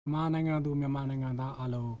Manangadu Yamananganda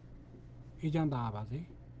Alo Ijanda Bazi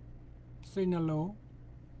Signalo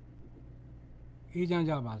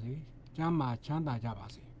Ijanja Bazi Jama Chanda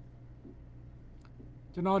Jabasi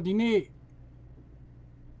Jano Dini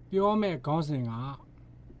Piome Gonsinga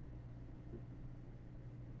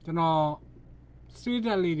Jano Street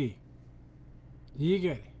Lady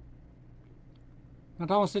Yigger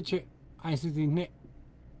Natao Seche iCc net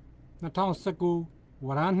Natao Saku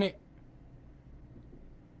Waran net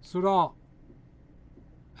Suro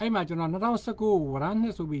I imagine Natao Saku Waran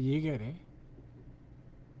net will be Yigger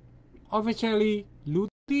Officially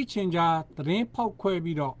Luti Chinja the name Pop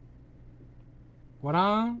Quebido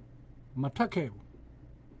Waran Matake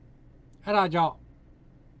Araja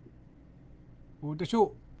the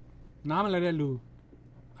show Namale Lu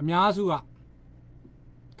Amiazua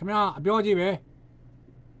Come here, Abioji.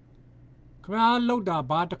 Come on, load the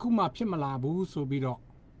bar to Kuma Pimala Boo so be dog.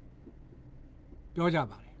 Georgia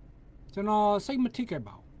Valley. So no, same ticket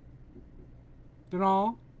about.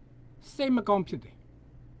 No, same computer.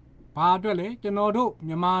 Padre, you know, do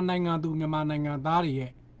Yamananga do Yamananga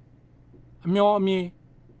Dari. Amio me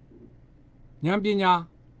Yampinya.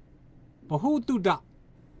 But who do that?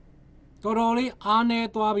 Toroli Ane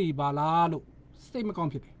Toabi Balalo. Same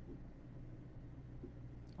computer.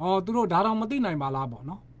 Oh, do Daramadina Malabo,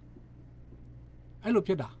 no? I look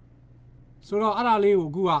at that. So,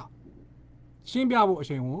 Arale Gua Shimbia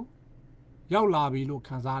Shenwu, Yao Labi look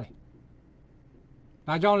Kanzari.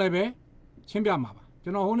 Najon Lebe, Shimbia Maba.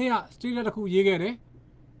 You know, only a still at a coup yegere.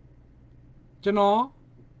 You know,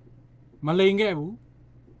 Malingebu,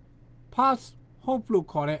 pass hope look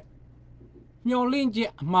correct. Mio Linje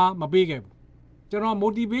Ma Mabigebu. You know,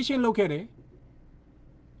 motivation locate.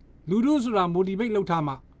 Ludus motivate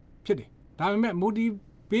Lotama. Pity. That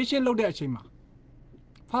motivation load that shima.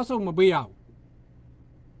 Faso Mabia.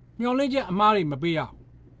 Mioleja Amari Mabia.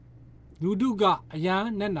 Luduga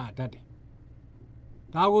Ayan Nena Daddy.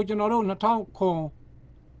 Dago General Natal Kong.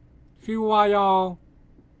 Fiwaya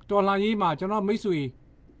Dolayima, General Misui.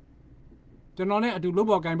 General to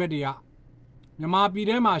Lubo Gambedia. Yama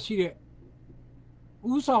Bidema she.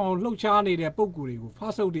 Usa on Lochani de Pokuri,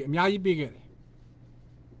 Faso de Miai Bigger.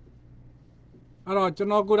 Alors, je n'ai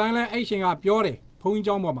pas de Asian à Piore, pour une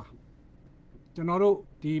jambe. Je n'ai pas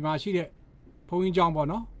de machine pour une jambe,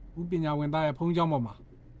 non? Ou bien, on a pour une jambe.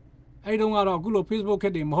 I don't know how Facebook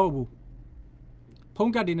at the Mobu.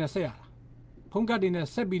 Ponka dinner say, Ponka dinner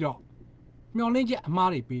Sebido. Miolinja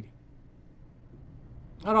Mari Pid.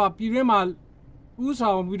 Alors, Pirema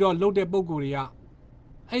Usa without loaded Boguria.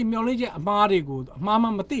 I Miolinja Mari good,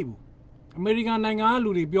 Mamma Matibu. American Nanga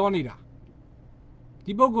Luri Bionida.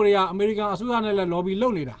 The Bogoria American Asuana lobby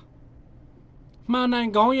lonely. Man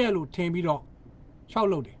and gone yellow, tame it up. Chow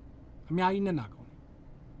loaded. A mea in the nago.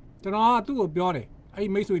 Then I do a beauty. I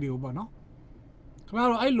may with you, but no. Come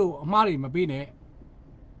out, I look, Mari Mabine.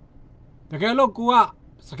 The girl go up,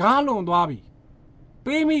 Sagalo and Dwabi.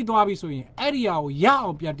 Pay me Dwabi swing, area or ya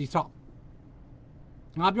of Piatti top.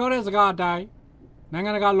 Now, Piore Zaga die.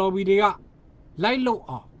 Nanganaga lobby de ya. Light low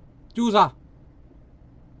or Juza.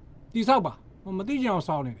 Disaba. Matijan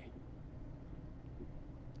sounded.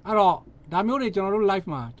 Aro, Damuri general life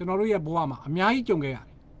ma, General Boama, a Miai Junga.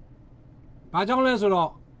 Bajon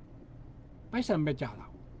Lesoro, by some Bejala.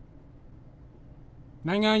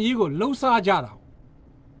 Nangan Yigo, Losa Jara.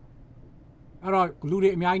 Aro,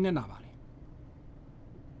 Glude Miaina Navali.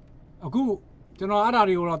 A good General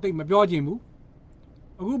Adari or take my Biojimu.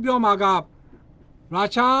 A good Biomaga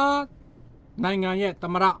Racha Nangan yet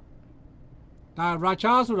Tamara. Ta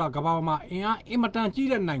Racha Sura Gabama, Imatan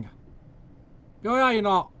Chilan Nanga. Yoya, you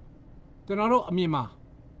know, Tenaro Amima.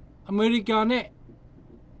 Americane.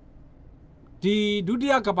 The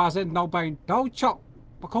Dudia Cabaset now by Dow Chop,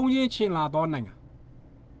 Paconye Chila Donanga.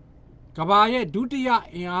 Cabaye, Dudia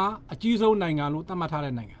ea, a Chizo Nanga, Lutamatara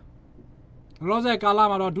Nanga. Rosa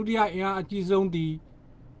Calama, Dudia ea, a Chizo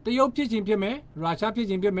the Yop Pitching Pime, Racha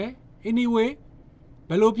Pitching Pime, anyway,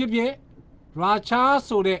 below Pipe, Racha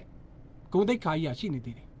so that. Go de Kaya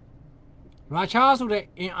Shinity. Racha so that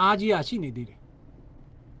in Agia Shinity.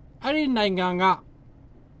 I didn't Nanganga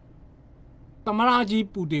Tamaraji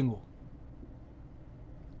Pudingo.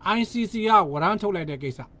 iCc Waran told like the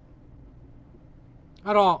Gesa.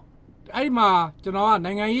 Aro, Aima, Genoa,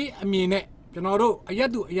 Nangai, a mine, Genoro,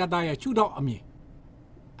 Ayadu, Yadaya, Chudo, a me.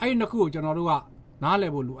 I know Genoroa,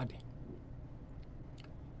 Nalevo Luade.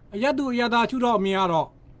 Ayadu Yada Chudo,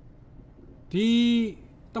 Miaro. The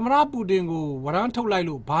Tamara Pudingo, Waranto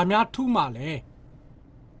Lailu, Bamia Tumale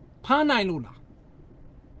Panai Luna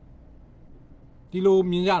Dilo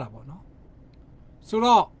Minyara, no?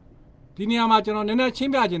 So, Diniama General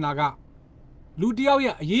Chimbia Jinaga လူတယောက်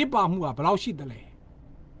ရဲ့အရေးပါမှုကဘယ်လောက်ရှိသလဲ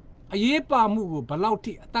အရေးပါမှုကိုဘယ်လောက်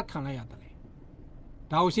ထိအသက်ခံလိုက်ရတယ်လဲ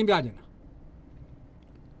ဒါကိုရှင်းပြချင်တာ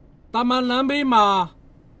တာမန်လမ်းဘေးမှာ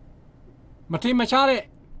မထင်မရှားတဲ့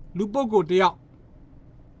လူပုဂ္ဂိုလ်တယောက်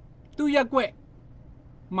သူ့ရက်ကွက်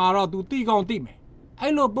မှာတော့သူတိကောင်းတိမယ်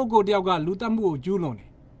အဲ့လိုပုဂ္ဂိုလ်တယောက်ကလူတက်မှုကိုကျူးလွန်တယ်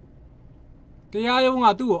တရားရုံးက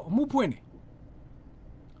သူ့ကိုအမှုဖွင့်တယ်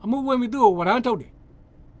အမှုဝင်ပြီးသူ့ကိုဝရမ်းထုတ်တယ်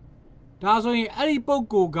ဒါဆိုရင်အဲ့ဒီပုဂ္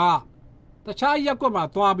ဂိုလ်ကတခြားရက်ကွက်မှာ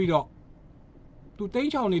သွားပြီးတော့သူတိ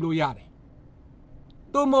မ်းချောင်နေလို့ရတယ်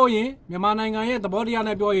သို့မဟုတ်ရင်မြန်မာနိုင်ငံရဲ့သဘောတရား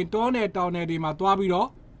နဲ့ပြောရင်တောနယ်တောင်နယ်တွေမှာသွားပြီးတော့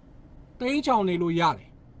တိမ်းချောင်နေလို့ရတယ်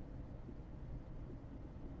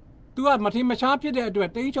သူကမထင်မရှားဖြစ်တဲ့အတွက်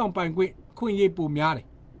တိမ်းချောင်ပိုင်ခွင့်ခွင့်ရေးပိုများတယ်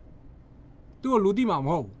သူ့ကိုလူသိမှာမ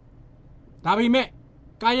ဟုတ်ဘူးဒါပေမဲ့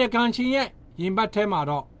ကာယကံရှင်ရဲ့ရင်ဘတ်ထဲမှာ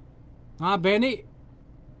တော့ငါဘယ်နေ့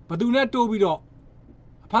ဘသူနဲ့တိုးပြီးတော့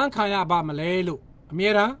အဖမ်းခံရပါမလဲလို့အမြဲ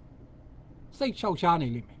တမ်းစိတ်လျှောက်ရှားနေ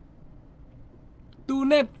လိမ့်မယ်သူ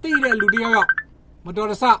နဲ့သိတဲ့လူတယောက်မတော်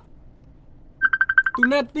တဆသူ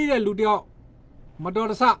နဲ့သိတဲ့လူတယောက်မတော်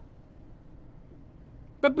တဆ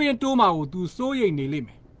ပပင်းတိုးမှာကိုသူစိုးရိမ်နေလိမ့်မ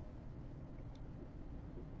ယ်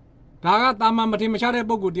ဒါကတာမန်မထင်မရှားတဲ့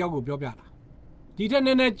ပုံကိုတယောက်ကိုပြောပြတာဒီထက်န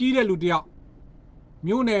ည်းနည်းကြီးတဲ့လူတယောက်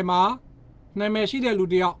မြို့နယ်မှာနာမည်ရှိတဲ့လူ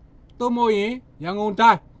တယောက်သို့မဟုတ်ရင်ရန်ကုန်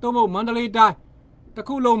တိုင်းသို့မဟုတ်မန္တလေးတိုင်းတစ်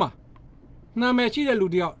ခုလုံးမှာနာမည်ရှိတဲ့လူ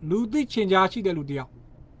တယောက်လူသိချင်ကြားရှိတဲ့လူတယောက်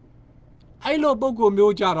အဲ့လိုပုံကို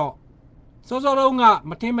မျိုးကြတော့စောစောတုန်းက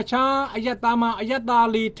မထင်မရှားအယက်သားမအယက်သား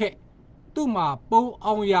လေးထက်သူ့မှာပုံ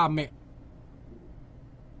အောင်ရမယ်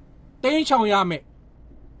တင်းချောင်ရမယ်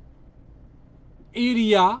ဧရိ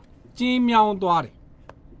ယာကျင်းမြောင်းသွားတယ်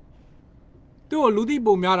သူ့ကိုလူသိ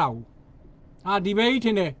ပုံများတာဘူးဒီဘဲကြီးထ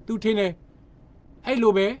င်တယ်သူထင်တယ်အဲ့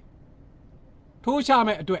လိုပဲထိုးချ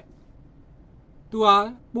မဲ့အတွက်သူဟာ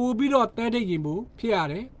ပို့ပြီးတော့တဲတိတ်ရင်မှုဖြစ်ရ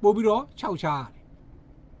တယ်ပို့ပြီးတော့ခြောက်ချရတယ်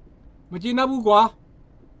မကျင်တော့ဘူးကွာ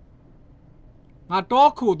ငါတော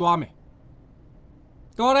ခိုသွားမယ်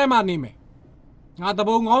တောထဲမှာနေမယ်ငါတ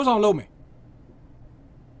ပုံငေါင်းဆောင်လုပ်မယ်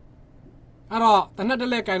အဲ့တော့တနက်တ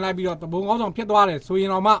လက်ကင်လိုက်ပြီးတော့တပုံငေါင်းဆောင်ဖြစ်သွားတယ်ဆိုရ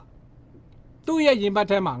င်တော့မှသူ့ရဲ့ရင်ဘတ်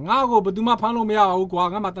ထဲမှာငါ့ကိုဘယ်သူမှဖမ်းလို့မရဘူးကွာ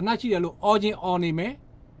ငါမှတနက်ရှိတယ်လို့အော်ချင်းအော်နေမယ်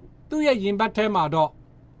သူ့ရဲ့ရင်ဘတ်ထဲမှာတော့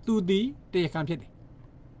သူသည်တရားခံဖြစ်တယ်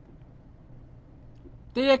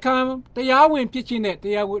တရားခံတရားဝင်ဖြစ်ခြင်းနဲ့တ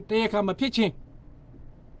ရားခံမဖြစ်ခြင်း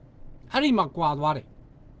အဲ့ဒီမှာကွာသွားတယ်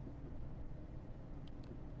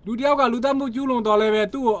လူတယောက်ကလူသတ်မှုကျူးလွန်တော်လဲပဲ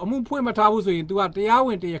သူ့ကိုအမှုဖွင့်မထားဘူးဆိုရင် तू ကတရားဝ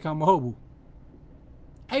င်တရားခံမဟုတ်ဘူး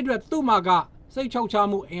အဲ့အတွက်သူ့မှာကစိတ်ချောက်ချ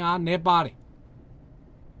မှုအင်အားနည်းပါတယ်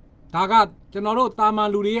ဒါကကျွန်တော်တို့တာမန်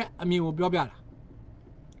လူတွေရဲ့အမြင်ကိုပြောပြတာ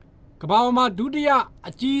ကမ္ဘာပေါ်မှာဒုတိယ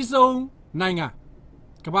အကြီးဆုံးနိုင်ငံ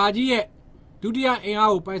ကမ္ဘာကြီးရဲ့ဒုတိယအင်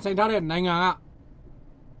အားကိုပိုင်ဆိုင်ထားတဲ့နိုင်ငံက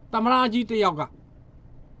သမ္မတကြီးတစ်ယောက်က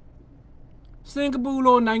စင်ကာပူ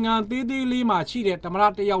လိုနိုင်ငံသေးသေးလေးမှာရှိတဲ့သမ္မတ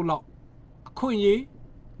တစ်ယောက်လောက်အခွင့်အရေး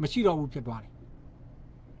မရှိတော့ဘူးဖြစ်သွားတယ်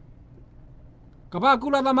ကမ္ဘာကု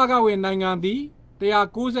လသမဂ္ဂဝင်နိုင်ငံသည်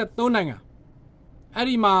193နိုင်ငံအဲ့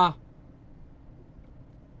ဒီမှာ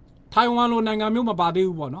ထိုင်ဝမ်လိုနိုင်ငံမျိုးမပါသေး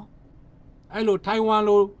ဘူးပေါ့နော်အဲ့လိုထိုင်ဝမ်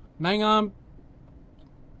လိုနိုင်ငံ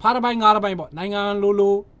ဖားတစ်ပိုင်းငါးတစ်ပိုင်းပေါ့နိုင်ငံလို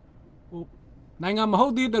ဟိုနိုင်ငံမဟု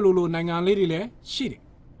တ်သေးတယ်လို့နိုင်ငံလေးတွေလည်းရှိတယ်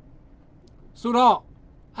ဆိုတော့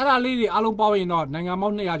အဲ့ဒါလေးတွေအလုံးပေါင်းရင်တော့နိုင်ငံပေါ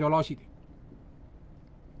င်း200ကျော်လောက်ရှိတယ်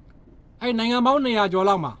အဲ့နိုင်ငံပေါင်း200ကျော်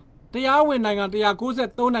လောက်မှာတရားဝင်နိုင်ငံ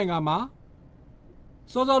193နိုင်ငံမှာ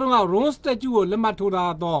စောစောတုန်းက Rome Statute ကိုလက်မှတ်ထိုး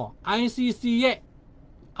ထားတော့ iCc ရဲ့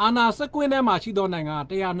အာဏာစက်ကွင်းထဲမှာရှိသောနိုင်ငံ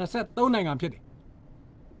123နိုင်ငံဖြစ်တယ်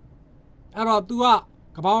အဲ့တော့ तू က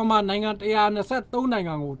ကမ္ဘာမှာနိုင်ငံ123နိုင်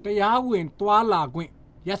ငံကိုတရားဝင်တွာလာခွင့်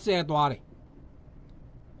ရက်စဲသွားတယ်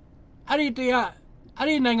အဲ့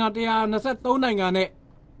ဒီနိုင်ငံ123နိုင်ငံနဲ့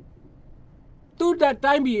သူ့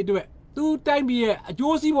တိုင်းပြည်အတွက်သူ့တိုင်းပြည်ရဲ့အ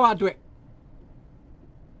ကျိုးစီးပွားအတွက်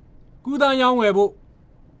ကုသရောင်းဝယ်ဖို့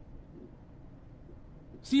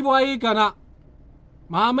စီးပွားရေးကဏ္ဍ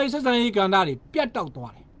မဟာမိတ်ဆက်ဆံရေးကဏ္ဍတွေပြတ်တောက်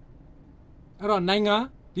သွားတယ်အဲ့တော့နိုင်ငံ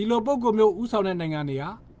ဒီလိုပုံကိုမျိုးဥဆောင်တဲ့နိုင်ငံတွေက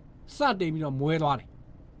စတင်ပြီးတော့မွဲသွားတယ်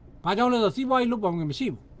ဘာကြောင့်လဲဆိုစီးပွားရေးလုပ်ပေါင်းခွင့်မရှိ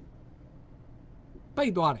ဘူးပိ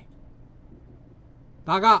တ်သွားတယ်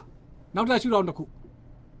ဒါကနောက်ထပ်ရှုထောင့်တစ်ခု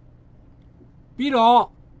ပြီးတော့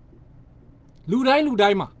လူတိုင်း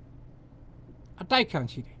မှာအတိုက်ခံ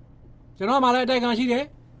ရှိတယ်ကျွန်တော်မှလည်းအတိုက်ခံရှိတယ်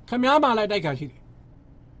ခင်ဗျားမှလည်းအတိုက်ခံရှိတယ်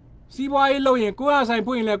စီးပွားရေးလုပ်ရင်ကိုယ့်အဆိုင်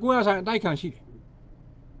ဖွင့်ရင်လည်းကိုယ့်အဆိုင်အတိုက်ခံရှိတယ်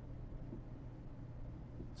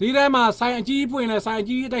ဈေးထဲမှာဆိုင်အကြီးဖွင့်ရင်လည်းဆိုင်အ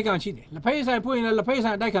ကြီးအတိုက်ခံရှိတယ်လက်ဖက်ဆိုင်ဖွင့်ရင်လည်းလက်ဖက်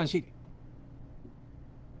ဆိုင်အတိုက်ခံရှိတယ်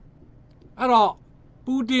အဲ့တော့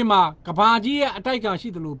ပူတင်မှာကဘာကြီးရဲ့အတိုက်ခံရှိ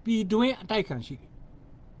တယ်လို့ပြည်တွင်းအတိုက်ခံရှိတယ်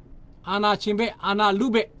အာနာချင်းဘက်အာနာလူ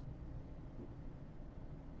ဘက်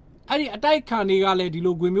အဲ့ဒီအတိုက်ခံတွေကလည်းဒီ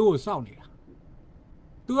လိုဂွင်မျိုးကိုစောင့်နေတာ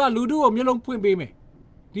သူကလူတို့ကိုမျိုးလုံးဖွင့်ပေးမယ်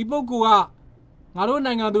ဒီပုဂ္ဂိုလ်ကငါတို့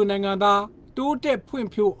နိုင်ငံသူနိုင်ငံသားတိုးတက်ဖွင့်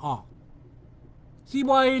ဖြိုးအောင်စီး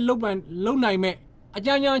ပွားရေးလုံနိုင်မဲ့အ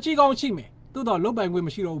ကြံဉာဏ်ရှိကောင်းရှိမယ်သို့တော့လုံပိုင်ခွင့်မ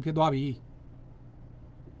ရှိတော့ဘူးဖြစ်သွားပြီ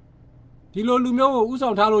ဒီလိုလူမျိုးကိုဥဆော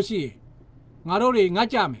င်ထားလို့ရှိရင်ငါတို့တွေငတ်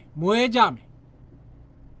ကြမယ်မွဲကြမယ်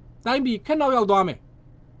တိုင်းပြည်ခက်နောက်ရောက်သွားမယ်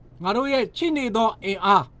ငါတို့ရဲ့ချိနေသောအင်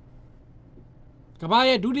အားကဘာ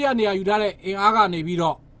ရဲ့ဒုတိယနေရာယူထားတဲ့အင်အားကနေပြီး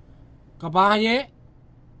တော့ကဘာရဲ့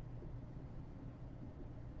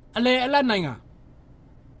အလဲအလတ်နိုင်ငံ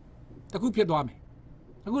တခုဖြစ်သွားမယ်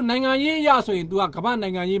အခုနိုင်ငံရေးအရဆိုရင် तू ကကမ္ဘာနို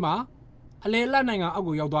င်ငံရေးမှာအလဲအလတ်နိုင်ငံအောက်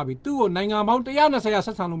ကိုရောက်သွားပြီသူ့ကိုနိုင်ငံပေါင်း120ရာဆ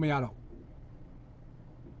က်ဆံလို့မရတော့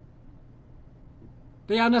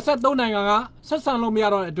123နိုင်ငံကဆက်ဆံလို့မရ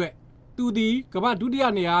တော့တဲ့အတွက်သူဒီကမ္ဘာဒုတိယ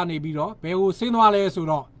နေရာကနေပြီးတော့ဘယ်ကိုဆင်းသွားလဲဆို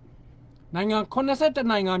တော့နိုင်ငံ81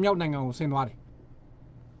နိုင်ငံမြောက်နိုင်ငံကိုဆင်းသွားတယ်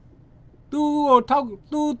သူကိုထောက်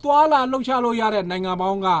သူသွားလာလှုပ်ရှားလို့ရတဲ့နိုင်ငံပေါ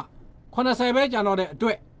င်းက80ပဲကျန်တော့တဲ့အတွ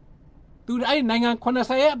က်သူအဲ့ဒီနိုင်ငံ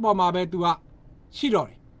80ရဲ့အပေါ်မှာပဲသူကရှိတော့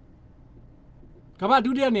တယ်ကမ္ဘာ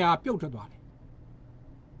ဒုတိယနေရာပြုတ်ထွက်သွားတယ်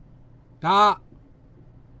ဒါ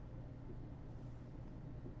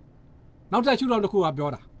နောက်တစ်ခုတော့တစ်ခုကပြော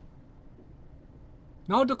တာ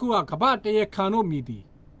နောက်တစ်ခုကကမ္ဘာတရခံတို့မြည်သည်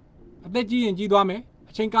အသက်ကြီးရင်ကြီးသွားမယ်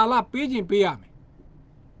အချိန်ကာလပေးခြင်းပေးရမယ်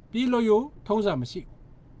ပြီးလို့ရထုံးစံမရှိဘူး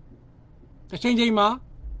တစ်ချိန်မှာ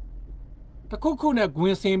တစ်ခုနဲ့ဂွ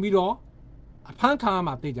င်ဆင်ပြီးတော့အဖမ်းခံရ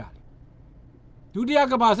မှာသိကြတယ်ဒုတိယ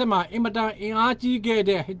ကမ္ဘာစစ်မှာအင်မတန်အင်အားကြီးခဲ့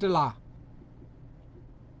တဲ့ဟစ်တလာ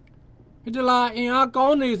အင်အားကော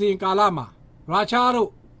င်းနေစဉ်ကာလမှာရုရှားတို့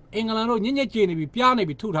အင်္ဂလန်တို့ညစ်ကြေနေပြီးပြားနေ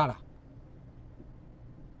ပြီးထုထားတာ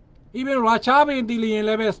even ရုရှားပင်တီလီယင်လ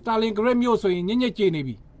ည်းပဲစတာလင်ဂရစ်မြို့ဆိုရင်ညစ်ကြေနေ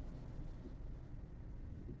ပြီ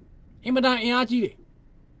အင်မတန်အင်အားကြီးတယ်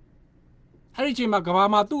အဲ့ဒီချိန်မှာကမ္ဘာ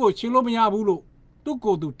မှာသူ့ကိုချင်းလို့မရဘူးလို့သူ့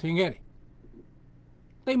ကိုယ်သူထင်ခဲ့တယ်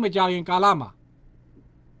တိတ်မကြရင်ကာလမှာ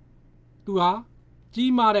သူဟာ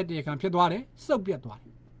ကြီးမားတဲ့တရားခံဖြစ်သွားတယ်စုပ်ပြတ်သွားတ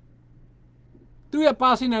ယ်သူ့ရဲ့ပါ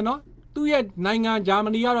စင်နဲ့နော်သူ့ရဲ့နိုင်ငံဂျာမ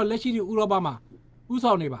နီကတော့လက်ရှိဥရောပမှာဥ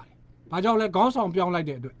ဆောင်နေပါတယ်ဘာကြောင့်လဲခေါင်းဆောင်ပြောင်းလိုက်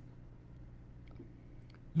တဲ့အတွက်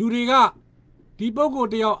လူတွေကဒီပုဂ္ဂို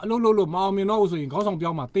လ်တယောက်အလုပ်လုပ်လို့မအောင်မြင်တော့ဘူးဆိုရင်ခေါင်းဆောင်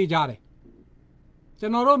ပြောင်းမှာတေးကြတယ်ကျွ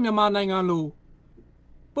န်တော်တို့မြန်မာနိုင်ငံလို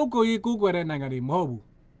ပုဂ္ဂိုလ်ရေးကူးကွယ်တဲ့နိုင်ငံတွေမဟုတ်ဘူး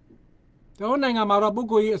ကျွန်တော်နိုင်ငံမှာတော့ပုဂ္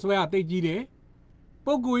ဂိုလ်ရေးအစွဲအသိကြီးတယ်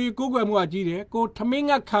ပုဂ္ဂိုလ်ရေးကူးကွယ်မှုကကြီးတယ်ကိုထမင်း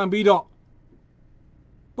ငတ်ခံပြီးတော့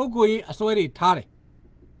ပုဂ္ဂိုလ်ရေးအစွဲတွေထားတယ်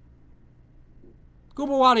ကို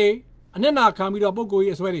ဘဝတွေအနစ်နာခံပြီးတော့ပုဂ္ဂိုလ်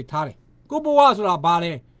ရေးအစွဲတွေထားတယ်ကိုဘဝဆိုတာဘာ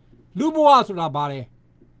လဲလူဘဝဆိုတာဘာလဲ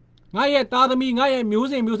ငါရဲ့သားသမီးငါရဲ့မျိုး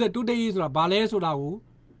စဉ်တူတရေးဆိုတာဘာလဲဆိုတာကို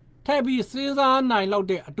ထည့်ပြီးစဉ်းစားနိုင်လောက်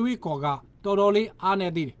တဲ့အတွေးခေါ်ကတော်တော်လေးအားနေ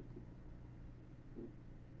သေးတယ်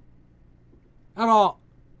အဲ့တော့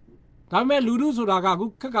ဒါပေမဲ့လူထုဆိုတာကအခု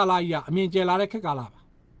ခက်ကာလကြီးကအမြင်ကျယ်လာတဲ့ခက်ကာလပါ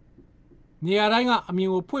နေရာတိုင်းကအမြင်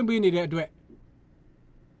ကိုဖွင့်ပေးနေတဲ့အတွက်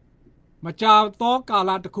မကြာသောကာလ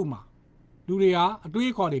တစ်ခုမှာလူတွေဟာအ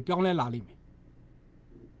တွေးခေါ်တွေပြောင်းလဲလာလိမ့်မယ်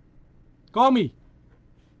ကောင်းပြီ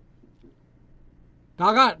ဒါ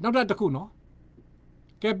ကနောက်တစ်ခုနော်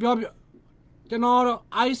ကဲပြောကျွန်တော်တော့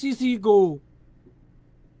iCc ကို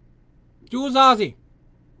စူးစမ်းစေ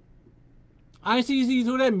iCc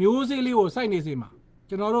ဆိုတဲ့မျိုးစေ့လေးကိုစိုက်နေစေမှာ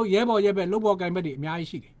ကျွန်တော်တို့ရဲဘော်ရဲဘက်လုပ်ဘော်ကင်ဘက်တွေအများကြီး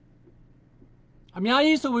ရှိတယ်အများ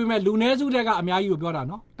ကြီးဆိုပေမဲ့လူနည်းစုတွေကအများကြီးကိုပြောတာ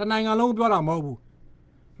နော်တနိုင်ငံလုံးပြောတာမဟုတ်ဘူး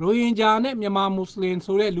ရိုဟင်ဂျာနဲ့မြန်မာမွတ်စလင်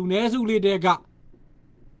ဆိုတဲ့လူနည်းစုလေးတွေက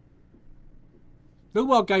လုပ်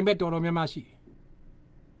ဘော်ကင်ဘက်တော်တော်များများရှိတယ်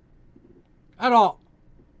အဲ့တော့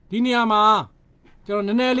ဒီနေရာမှာကျွန်တော်န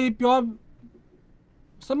ည်းနည်းလေးပြော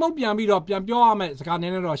စမုတ်ပြန်ပြီးတော့ပြန်ပြောရမယ့်စကားန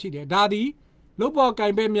ည်းနည်းတော့ရှိတယ်ဒါဒီလုပ်ဘော်က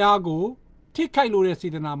င်ဘက်များကိုထိခိုက်လို့တဲ့စေ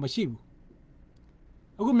တနာမရှိဘူး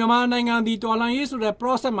အခုမြန်မာနိုင်ငံဒီတော်လှန်ရေးဆိုတဲ့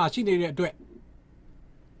process မှာရှိနေတဲ့အတွက်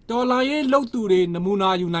တော်လှန်ရေးလုပ်သူတွေနမူနာ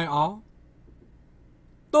ယူနိုင်အောင်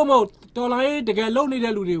သို့မဟုတ်တော်လှန်ရေးတကယ်လုပ်နေ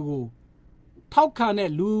တဲ့လူတွေကိုထောက်ခံတဲ့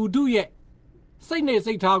လူထုရဲ့စိတ်နဲ့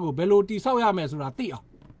စိတ်ထားကိုဘယ်လိုတိဆောက်ရမယ်ဆိုတာသိအောင်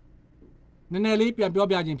နည်းနည်းလေးပြန်ပြော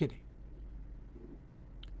ပြခြင်းဖြစ်တယ်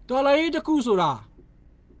တော်လှန်ရေးတစ်ခုဆိုတာ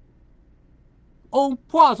အုံ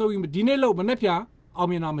ဖွာဆိုပြီးဒီနေ့လို့မနေ့ပြန်အောင်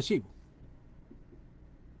မြင်တာမရှိဘူး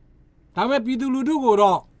ဒါပေမဲ့ပြည်သူလူထုကို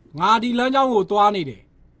တော့ငါဒီလမ်းကြောင်းကိုသွားနေတယ်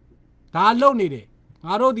ဒါလုံနေတယ်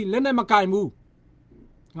ငါတို့ဒီလက်နဲ့မကင်ဘူး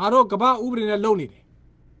ငါတို့ကမ္ဘာဥပဒေနဲ့လုံနေတယ်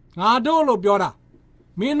ငါတို့လို့ပြောတာ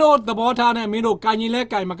မင်းတို့သဘောထားနဲ့မင်းတို့ကင်ရင်လဲ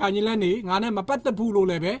ကင်မကင်ရင်လဲနေငါနဲ့မပတ်သက်ဘူးလို့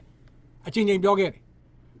လည်းပဲအချင်းချင်းပြောခဲ့တယ်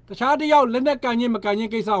တခြားတယောက်လက်နဲ့ကင်ရင်မကင်ရင်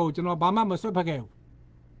ကိစ္စကိုကျွန်တော်ဘာမှမဆွတ်ဖက်ခဲ့ဘူး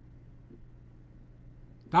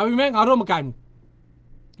ဒါပေမဲ့ငါတို့မကင်ဘူး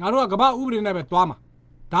ငါတို့ကကမ္ဘာဥပဒေနဲ့ပဲသွားမှာ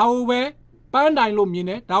ဒါကိုပဲပန်းတိုင်လို့မြင်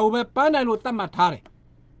တယ်ဒါကိုပဲပန်းတိုင်လို့သတ်မှတ်ထားတယ်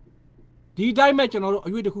ဒီတိုင်းမဲ့ကျွန်တော်တို့အ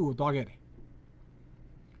ရွေးတစ်ခုကိုသွားခဲ့တယ်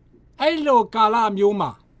အဲ့လိုကာလမျိုး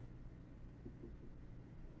မှာ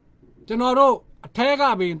ကျွန်တော်တို့အထဲက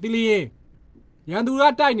ပင်တီလီရင်ရန်သူက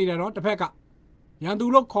တိုက်နေတယ်နော်တစ်ဖက်ကရန်သူ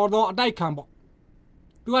လို့ခေါ်တော့အတိုက်ခံပေါ့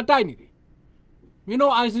သူကတိုက်နေတယ်မင်း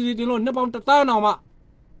တို့ iCc တင်လို့နှစ်ပေါင်း1000တောင်မှ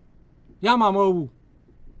ရမှာမဟုတ်ဘူး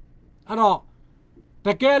အဲ့တော့တ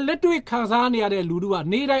ကယ်လက်တွေ့ခံစားနေရတဲ့လူတို့က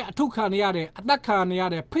နေတိုင်းအထုခံနေရတယ်အသက်ခံနေရ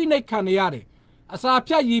တယ်ဖိနှိပ်ခံနေရတယ်အစာ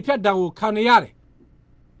ဖြတ်ရည်ဖြတ်တံကိုခံနေရတယ်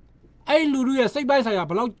အဲ့လူတို့ရဲ့စိတ်ပိုင်းဆိုင်ရာ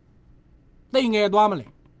ဘယ်လောက်တိမ်ငယ်သွားမလဲ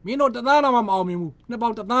မင်းတို့1000တောင်မှမအောင်မြင်ဘူးနှစ်ပေါ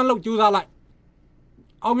င်း1000လောက်ကြိုးစားလိုက်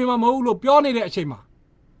အောင်မြင်မှာမဟုတ်ဘူးလို့ပြောနေတဲ့အချိန်မှာ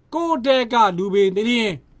ကိုယ့်တဲကလူပင်တည်းရ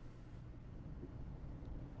င်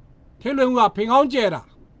ထဲလွင်ကဖင်ကောင်းကျဲတာ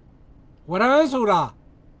ဝရမ်းဆိုတာ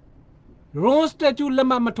Rome statute လက်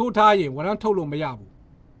မှတ်မထိုးထားရင်ဝရမ်းထုတ်လို့မရဘူး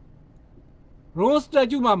Rome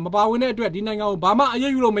statute မှာမပါဝင်တဲ့အတွက်ဒီနိုင်ငံကိုဘာမှအ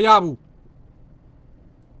ရေးယူလို့မရဘူး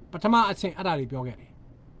ပထမအဆင့်အဲ့ဒါတွေပြောခဲ့တယ်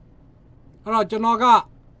အဲ့တော့ကျွန်တော်က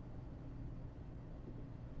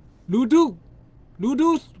လူတုက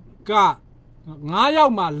9ယော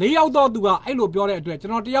က်မှာ4ယောက်တော့သူကအဲ့လိုပြောတဲ့အတွက်ကျွ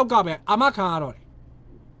န်တော်တယောက်ကပဲအာမခံရတော့တယ်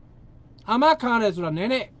အာမခံရတယ်ဆိုတာန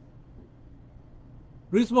ည်းနည်း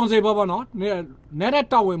responsible ပေါ့နော်နည်းနည်း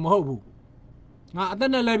တောက်ဝင်မဟုတ်ဘူးငါအသ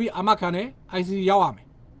က်နဲ့လဲပြီးအာမခံတယ် iCc ရောက်ရမယ်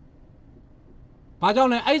ဘာကြော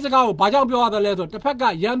င့်လဲအဲ့စကားကိုဘာကြောင့်ပြောရတယ်လဲဆိုတော့တစ်ဖက်က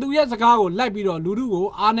ရန်သူရဲ့စကားကိုလိုက်ပြီးတော့လူထုကို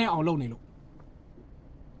အားနဲ့အောင်လုပ်နေလို့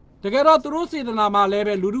တကယ်တော့သူတို့စေတနာမှာလည်း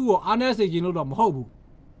ပဲလူထုကိုအားနဲ့စေခြင်းလို့တော့မဟုတ်ဘူး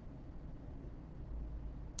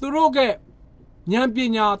သူတို့ကဉာဏ်ပ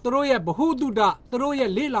ညာသူတို့ရဲ့ဗဟုသုတသူတို့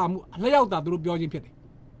ရဲ့လေ့လာမှုအလျောက်တာသူတို့ပြောခြင်းဖြစ်တယ်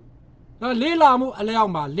ဒါလေ့လာမှုအလျော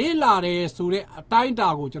က်မှာလေ့လာတယ်ဆိုတဲ့အတိုင်းအတာ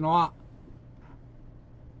ကိုကျွန်တော်က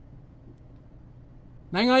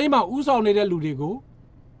နိုင်ငံရေးမှာဥဆောင်နေတဲ့လူတွေကို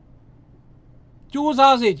စူးစ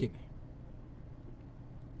မ်းစေချင်တယ်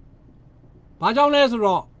ဘာကြောင့်လဲဆို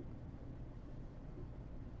တော့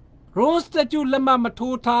Rome statute လက်မှတ်မ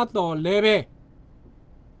ထိုးထားတော့လဲပဲ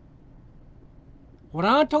ဝရ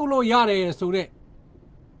မ်းထုတ်လို့ရတယ်ဆိုတဲ့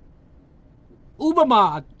ဥပမာ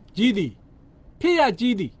ကြီးသည်ဖြစ်ရ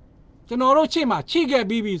ကြီးသည်ကျွန်တော်တို့ရှေ့မှာချိခဲ့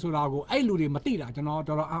ပြီးပြီဆိုတာကိုအဲ့လူတွေမသိတာကျွန်တော်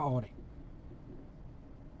တော်တော်အံ့ဩတယ်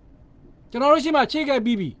ကျွန်တော်တို့ရှေ့မှာချိခဲ့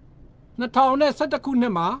ပြီးပြီ2011ခုနှ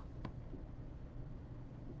စ်မှာ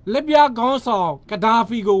လက်ပြခေါင်းဆောင်ကဒါ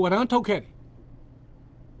ဖီကိုဝရမ်းထုတ်ခဲ့တယ်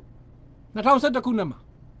2011ခုနှစ်မှာ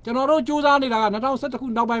ကျွန်တော်တို့စူးစမ်းနေတာက2011ခု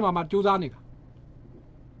နောက်ပိုင်းမှာစူးစမ်းနေတာ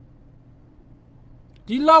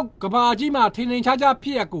ဒီလောက်ကဘာကြီးမှာထင်ထင်ရှားရှားဖြ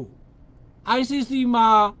စ်ရကို iCc မှာ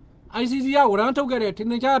iCc ကဝရမ်းထုတ်ခဲ့တဲ့ထင်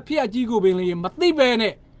ထင်ရှားဖြစ်အကြီးကိုပင်လေမသိပဲ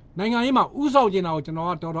နဲ့နိုင်ငံရေးမှာဥဆောင်ကျင်တာကိုကျွန်တော်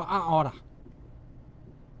ကတော်တော်အံ့ဩတာ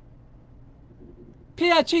ဖြ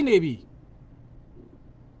စ်ရချိနေပြီ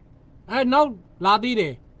နောက်လာသေးတ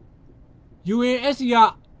ယ် UNSC က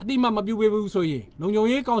အတိမမပြုတ်ပေးဘူးဆိုရင်လုံခြုံ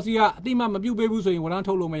ရေးကောင်စီကအတိမမပြုတ်ပေးဘူးဆိုရင်ဝရမ်း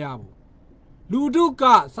ထုတ်လို့မရဘူးလူထုက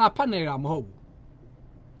စာဖတ်နေတာမဟုတ်ဘူး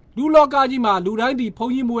လူလောကကြီးမှာလူတိုင်းဒီ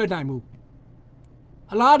ဖုံးကြီးမွေးနိုင်မှု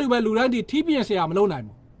အလားတူပဲလူတိုင်းဒီထီးပြင်ဆရာမလုပ်နိုင်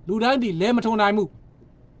ဘူးလူတိုင်းဒီလဲမထုံနိုင်ဘူး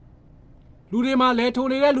လူတွေမှာလဲထုံ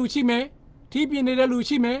နေတဲ့လူရှိမယ်ထီးပြင်နေတဲ့လူ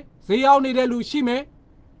ရှိမယ်ဈေးရောက်နေတဲ့လူရှိမယ်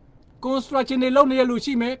construction တွေလုပ်နေတဲ့လူ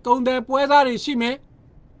ရှိမယ်ကုန်တယ်ပွဲစားတွေရှိမယ်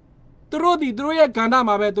သူတို့ဒီသူတို့ရဲ့ကဏ္ဍ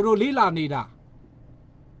မှာပဲသူတို့လေးလာနေတာ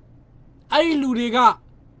အဲ့ဒီလူတွေက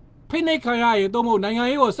ဖိနှိပ်ခံရရင်တော့မဟုတ်နိုင်ငံ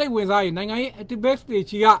ရေးကိုစိတ်ဝင်စားရင်နိုင်ငံရေး activist တွေ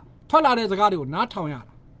ချီကထွက်လာတဲ့စကားတွေကိုနားထောင်ရ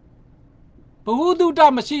တာဘဟုတုတ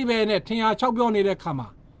မရှိပဲနဲ့ထင်ရ6ပြောနေတဲ့ခါမှာ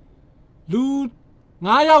လူ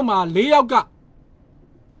9ယောက်မှာ4ယောက်က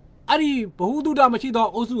အဲ့ဒီဘဟုတုတမရှိသော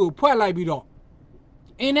အုပ်စုကိုဖွဲ့လိုက်ပြီးတော့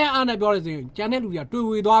အင်းနဲ့အားနဲ့ပြောရစီကျန်တဲ့လူတွေကတွေ့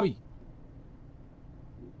ဝေသွားပြီ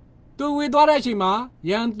တွေ့ဝေသွားတဲ့အချိန်မှာ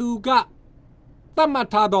ရန်သူကတတ်မှတ်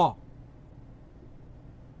ထားတော့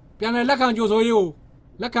ပြန်လဲလက်ခံကြိုဆိုရေးကို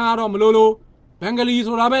လက်ခံရတော့မလို့လို့ဘင်္ဂလီ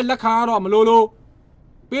ဆိုတာပဲလက်ခံရတော့မလို့လို့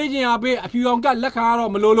ပေးခြင်းအပေးအဖြူအောင်ကလက်ခံရ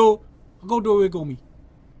တော့မလို့လို့အကုတ်တိုးဝေးကုန်ပြီ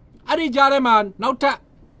အဲ့ဒီကြားထဲမှာနောက်ထပ်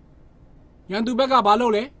ရန်သူဘက်ကဘာလု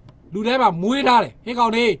ပ်လဲလူထဲမှာမွေးထားတယ်ဟေးကော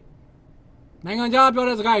င်လေးနိုင်ငံခြားပြော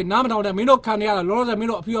တဲ့စကားကြီးနားမထောင်တဲ့မင်းတို့ခံနေရတာလောလောဆယ်မင်း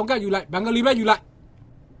တို့အဖြူအောင်ကယူလိုက်ဘင်္ဂလီပဲယူလိုက်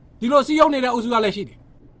ဒီလိုစီးရုံးနေတဲ့အုပ်စုကလည်းရှိတယ်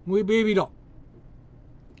ငွေပေးပြီးတော့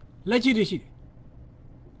လက်ရှိတွေရှိတယ်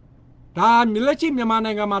ဒါလက်ရှိမြန်မာ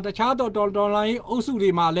နိုင်ငံမှာတခြားတော်လိုင်းအုပ်စုတွေ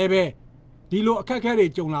မှာလည်းပဲဒီလိုအခက်အခဲတွေ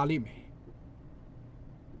ကြုံလာလိမ့်မယ်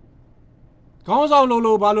ခေါင်းဆောင်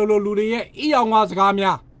လိုဘာလိုလူတွေရဲ့အီအောင်ဝါစကား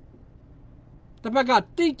များတစ်ဖက်က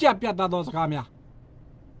တိကျပြတ်သားသောစကားများ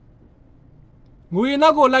ငွေနော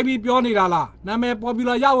က်ကိုလိုက်ပြီးပြောနေတာလားနာမည်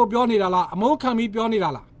popular ရဖို့ပြောနေတာလားအမုန်းခံပြီးပြောနေတာ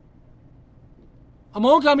လားအ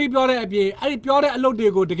မုန်းခံပြီးပြောတဲ့အပြင်အဲ့ဒီပြောတဲ့အလုပ်တွေ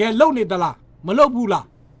ကိုတကယ်လုပ်နေသလားမလုပ်ဘူးလား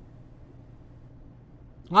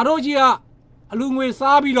ငါတို့ကြီးကအလူငွေ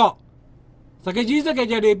စားပြီးတော့စကကြီးစက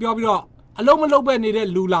ကြတွေပြောပြီးတော့အ alone lobe needed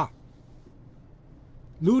lula.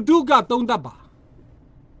 Luduga don't daba.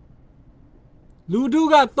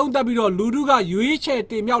 Luduga don't dabiro, Luduga, Yuiche,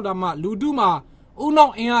 Timiadama, Luduma,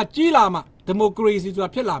 Uno in a Chilama, democracy to a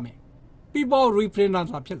pilame. People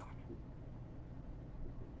represent a pillar.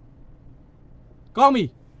 Call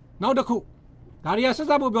me. Now the cook. Daria says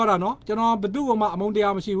about Borano, General Baduma among the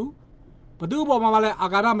Amashibu, Baduba Mamale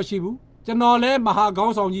Agara Mashibu, General Maha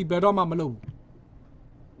Gons on Ye Bedoma Malo.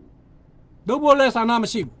 Double less an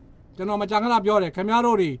Amashibu, General Majangana Biore,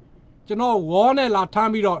 Camarori, General Warner La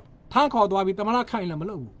Tamiro, Tanko Dwabi Tamaraka in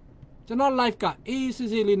Malo. General Life got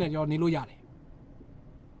iCc Lin at your Niluyari.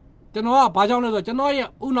 General Bajana, Genoya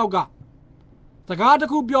Unoga. The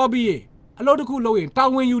Gadaku Biobi, a lot of cool low in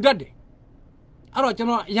town when you did it. I don't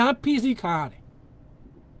know, young PC card.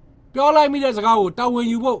 Pure like me as a go, town when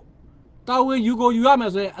you go. Town when you go, you am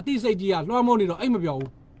as a this age, no money to aim of you.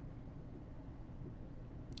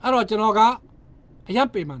 I don't know, a young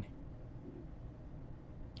pay money.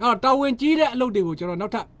 Oh, town when cheated, low de which are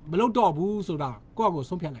not below door, boo, so that go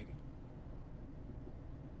something like it.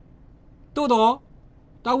 Todo,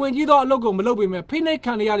 town when you don't logo below me, a penny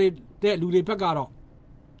candy added that Ludi Pagaro.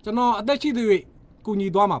 So no, that she do it,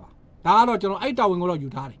 Kuni Dwama. Daro General 8,000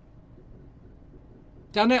 Utari.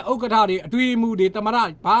 Janet Okatari, a 3 moody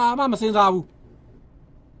Tamara, Pama Senzavu.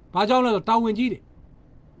 Pajana, Tawin Gidi.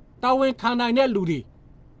 Tawin Kana Ludi.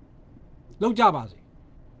 Low Jabas.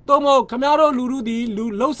 Tomo, Camaro Lurudi,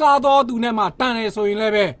 Losado, Dunema, Tane, so in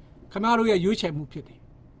Leve, Camaro Yuche Mupiti.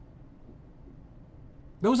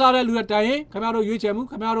 Those are the Luatae, Camaro Yuchemu,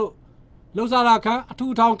 Camaro Losaraka, a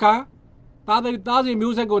 2-town car. Tazi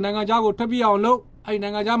music go Nangajago Tabi on low. I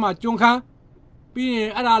Nangajama Junka,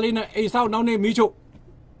 being Adalina a South Noni Micho.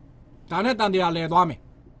 Danet and the Ale Dwami.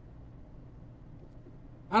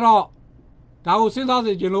 And all, Tao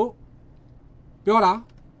Sintas, you know, Biora,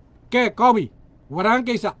 Ke Kobi,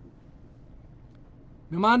 Warankesa.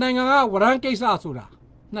 The Mandanga, Warankesa Suda,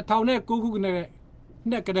 Natone Kuku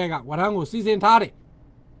Nekadega, Warango season tari.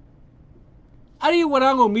 Ari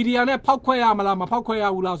Warango media ne Pakwaya Malama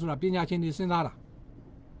Pakwaya Ulasura, Pinachin is Sinara.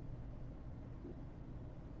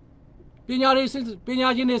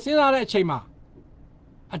 Pinyajin is in our chamber.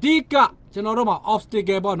 A dika, Genoroma, off the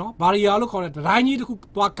Gabono, Barialo call it Rani to cook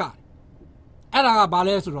Waka. Era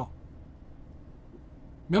Balesro.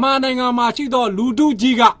 Memananga Machido, Ludu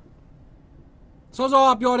Giga.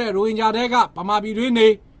 Sozo up your Ruinjadega, Pamabi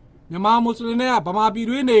Rene, Nema Muslinea, Pamabi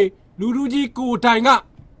Rene, Luduji Kutanga,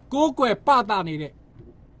 Kokwe Patani.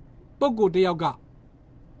 Pogo de Yoga.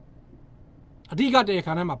 A diga de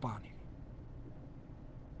Kanema Pani.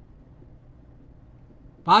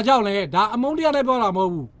 Pajale, da Amonia Nebora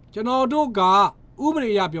Mobu, Genodoga,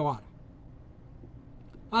 Ubria Bioa.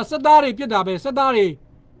 A Sadari Pidabe, Sadari,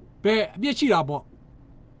 Be Bichirabo.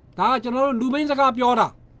 Da General Lubenzaga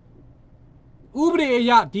Biora.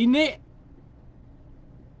 Ubria, Dine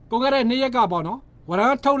Pogare Neyaga Bono, what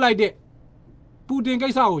I told like that. Putin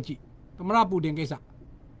Gasaoji, Tamara Putin Gasa.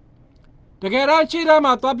 The Gara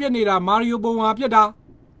Chidama Tapianida, Mario Boma Pieda.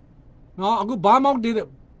 No, a good Bamo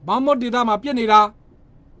did Dama Pianida.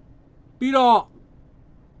 Piro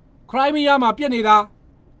Crimea Pianida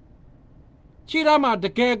Chirama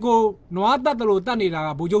the Kego Noata the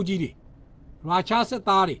Lutanida Bujojidi Racha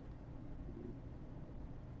Satari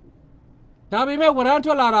Tabime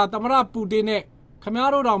Warantolara Tamara Putine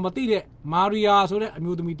Camaro Matide Maria Sore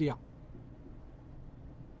Amudumitia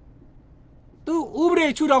Tu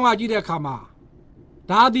Ubre Chudama Jide Kama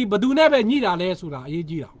Dadi Badunebe Nida Lesura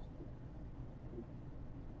Ejira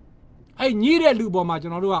I need a lubo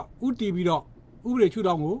majanora, Uti Bido, Ubre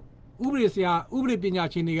Chudango, Ubresia, Ubre Pina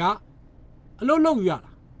Chiniga, a low yard.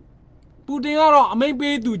 Putting out a main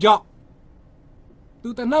pay do job.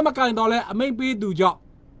 To the Namakan dollar, a main pay do job.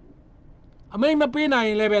 A main pena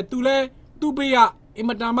in level to lay, to be a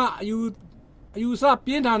imatama, you saw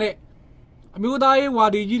Pientane. A Mudai,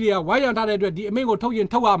 Wadi Gilia, why are the Amigo Toyan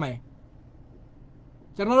Tawame?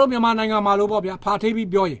 General Yamananga Malobia, Party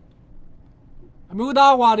Boy.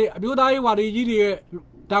 Muda Wadi Gidi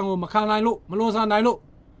Tango Makana look, Malosa Nilo,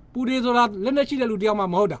 Pudizola, Lenachi Ludiama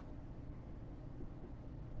Moda.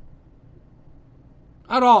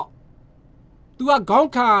 Aro, do a gong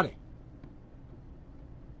card.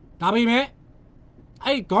 Tabime,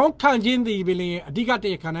 I gong canjin the billing, a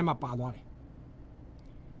digate canema padore.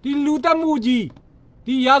 The Luta Muji,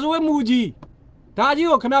 the Yazue Muji,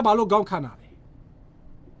 Daji or Canabalo gong canale.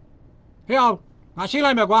 Here,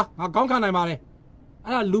 Machila Magua, a gong canamare.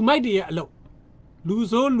 Ah, Lumaidia alone.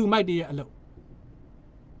 Luzo Lumaidia alone.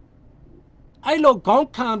 I look gong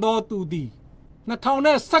candor to thee.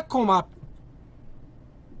 Natona Sakoma.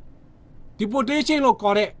 Deportation of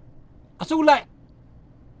correct. အစုလိုက်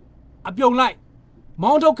အပြုံလိုက်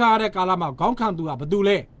မောင်းထုတ်ခါရတဲ့ကာလမှာခေါင်းခံသူကဘသူ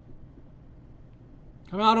လဲခ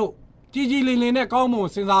င်ဗျားတို့ကြီးကြီးလင်းလင်းနဲ့ကောင်းမွန်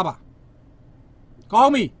စဉ်းစားပါကော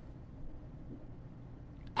င်းပြီ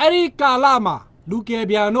အဲ့ဒီကာလမှာလူကယ်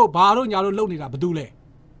ပြန်တို့ဘာတို့ညာတို့လုပ်နေတာဘသူလဲ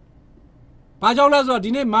ဘာကြောင့်လဲဆိုတော့ဒီ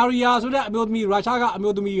နေ့မာရီယာဆိုတဲ့အမျိုးသမီးရုရှားကအ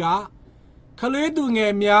မျိုးသမီးကခလေးသူင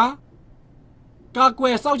ယ်များကာကွ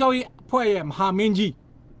ယ်စောင့်ရှောက်ရေးအဖွဲ့ရဲ့မဟာမင်းကြီး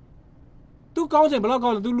သူကောင်းစင်ဘလောက်ကော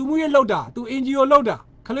င်းလဲသူလူမှုရေးလုပ်တာသူ NGO လုပ်တာ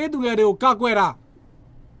ခလေးသူငယ်တွေကိုကာကွယ်တာ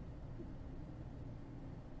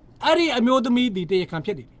အဲ့ဒီအမျိုးသမီးဒီတရားခံဖြ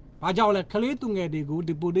စ်နေတယ်ဘာကြောင့်လဲခလေးသူငယ်တွေကို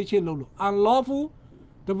deportation လုပ်လို့ unlawful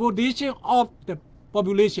deportation of the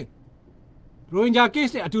population ရိုဟင်ဂျာ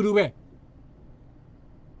case နဲ့အတူတူပဲ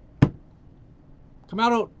ခင်ဗျား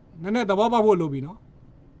တို့နည်းနည်းသဘောပေါက်ဖို့လိုပြီနော်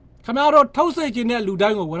ခင်ဗျားတို့ထုတ်စိတ်ခြင်းတဲ့လူတို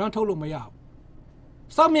င်းကိုဝန်ထမ်းထုတ်လို့မရဘူး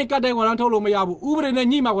စောင့်မြင့်ကတ်တဲ့ဝန်ထမ်းထုတ်လို့မရဘူးဥပဒေနဲ့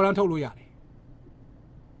ညှိမှဝန်ထမ်းထုတ်လို့ရတယ်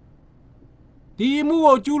ဒီမှု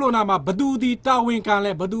ကိုကျူးလွန်တာမှာဘသူဒီတာဝန်ခံ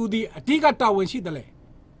လဲဘသူဒီအဓိကတာဝန်ရှိတယ်လဲ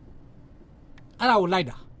အဲ့ဒါကိုလိုက်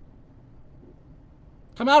တာ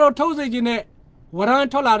ခင်ဗျားတို့ထုတ်စိတ်ခြင်းနဲ့ဝန်ထမ်း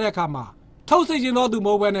ထွက်လာတဲ့အခါမှာထုတ်စိတ်ခြင်းတော့သူမ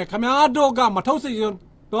ဟုတ်ဘဲနဲ့ခင်ဗျားတို့ကမထုတ်စိတ်ခြင်း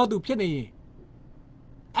တော့သူဖြစ်နေရင်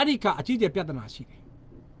အဲ့ဒီကအကြီးကျယ်ပြဿနာရှိတယ်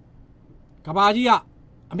ကဘာကြီးက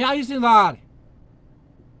အများကြီးစဉ်းစားရတယ်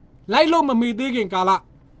လိုက်လို့မမီသေးခင်ကာလ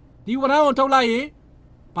ဒီဝန်ထမ်းကိုထုတ်လိုက်ရင်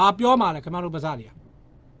ဘာပြောမှလဲခင်ဗျားတို့ပါစားတွေက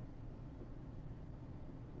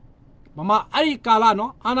မမအဲ့ဒီကာလ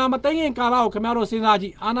နော်အာနာမသိရင်ကာလကိုခင်ဗျားတို့စဉ်းစားကြ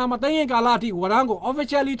ည့်အာနာမသိရင်ကာလအထိဝန်ထမ်းကို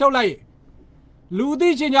officially ထုတ်လိုက်ရင်လူသိ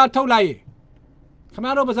ချင်းညာထုတ်လိုက်ရင်ခင်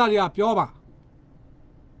ဗျားတို့ပါစားတွေကပြောပါ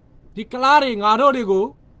ဒီကလားတွေငါတို့တွေကို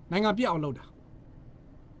နိုင်ငံပြည့်အောင်လုပ်တာ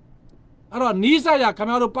အဲ့တော့နီးစပ်ရခင်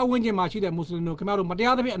ဗျားတို့ပတ်ဝန်းကျင်မှာရှိတဲ့မွတ်စလင်တို့ခင်ဗျားတို့မတ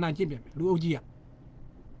ရားသဖြင့်အနိုင်ကျင့်ပြန်မယ်လူအုပ်ကြီးက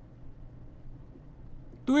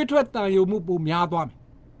တွေးထွက်တန်ရုံမှုပုံများသွားမယ်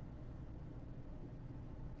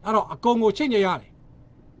အဲ့တော့အကုန်ကိုချိန်ကြရတယ်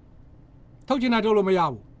ထုတ်ချင်တယ်ထုတ်လို့မရ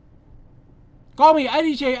ဘူးကောင်းပြီအဲ့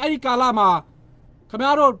ဒီချိန်အဲ့ဒီကာလမှာခင်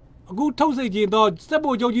ဗျားတို့အခုထုတ်စိတ်ခြင်းတော့စက်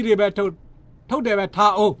ဖို့ချုပ်ကြီးတွေပဲထုတ်တယ်ပဲ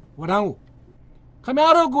ထားအောင်ဝန်ထမ်းကိုခင်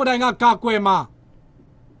ဗျားတို့ကိုယ်တိုင်ကကာကွယ်မှာ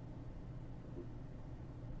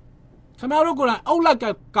ခင်ဗျားတို့ကိုယ်တိုင်အုပ်လိုက်က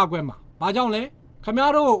ကာကွယ်မှာဘာကြောင့်လဲခင်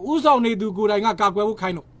ဗျားတို့ကိုဥဆောင်နေသူကိုယ်တိုင်ကကာကွယ်ဖို့ခို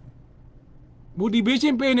င်းလို့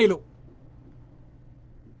motivation ပေးနေလို့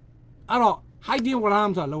အဲ့တော့ hiding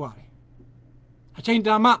alarm ဆိုတာလောက်ရတယ်အချိန်တ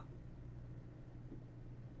န်မှ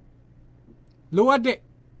လိုအပ်တဲ့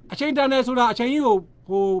အချိန်တန်တယ်ဆိုတာအချိန်ကြီး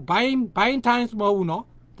ကိုဘိုင်း times မဟုတ်ဘူးနော်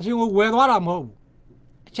အချိန်ကိုဝယ်သွားတာမဟုတ်ဘူး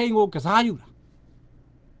အချိန်ကိုကစားယူတာ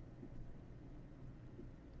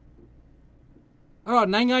အဲ့တော့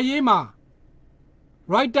နိုင်ငံရေးမှာ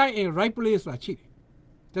right time and right place ဆိုတာရှိတယ်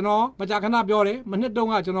ကျွန်တော်မကြာခဏပြောတယ်မနှစ်တု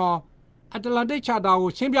န်းကကျွန်တော် Atlantic Charter ကို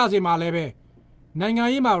ရှင်းပြစေမှာလည်းပဲနိုင်ငံ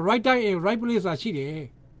ရေးမှာ right time and right place ဆိုတာရှိတယ်ခ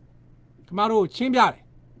င်ဗျားတို့ရှင်းပြတယ်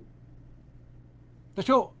တ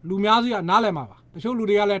ချို့လူများစုကနားလည်မှာပါတချို့လူ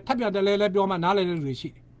တွေကလည်းထပ်ပြန်တယ်လဲပြောမှနားလည်တဲ့လူတွေရှိ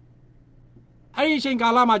တယ်အဲ့ဒီအချိန်ကာ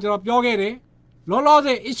လမှာကျွန်တော်ပြောခဲ့တယ်လောလောဆ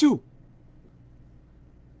ယ် issue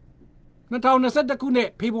 2021ခုနှစ်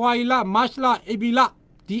ဖေဖော်ဝါရီလမတ်လဧပြီလ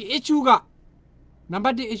ဒီ issue ကနံပါ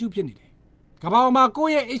တ်1 issue ဖြစ်နေတယ်ကမ္ဘာမှာကို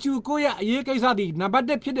ယ့်ရဲ့ issue ကိုယ့်ရဲ့အရေးကိစ္စဒီနံပါတ်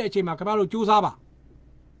1ဖြစ်တဲ့အချိန်မှာခင်ဗျားတို့စူးစမ်းပါ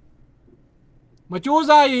မစူး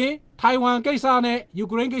စမ်းရင်ထိုင်ဝမ်ကိစ္စနဲ့ယူ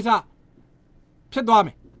ကရိန်းကိစ္စဖြစ်သွားမ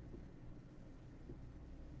ယ်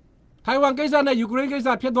ထိုင်ဝမ်ကိစ္စနဲ့ယူကရိန်းကိစ္စ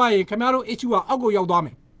ဖြစ်သွားရင်ခင်ဗျားတို့ issue ကအောက်ကိုရောက်သွားမ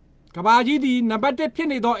ယ်ကမ္ဘာကြီးဒီနံပါတ်1ဖြစ်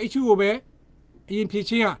နေသော issue ကိုပဲအရင်ဖြေ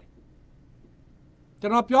ရှင်းရတယ်ကျွ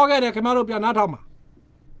န်တော်ပြောခဲ့တယ်ခင်ဗျားတို့ပြန်နားထောင်ပါ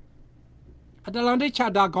Atlantic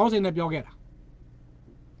Charter ခေါင်းစဉ်နဲ့ပြောခဲ့တာ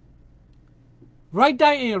right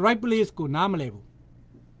time and right place ကိုနားမလဲဘူး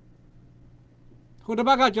ဟိုတစ်ပ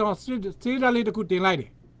တ်ကကျွန်တော်စေးဓာတ်လေးတစ်ခုတင်လိုက်တ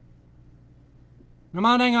ယ်မြန်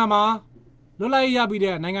မာနိုင်ငံမှာလွတ်လပ်ရေးရပြီး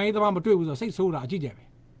တဲ့နိုင်ငံရေးသမားမတွေ့ဘူးဆိုစိတ်ဆိုးတာအကြည့်ကြပဲ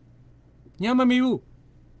ညံမမီဘူး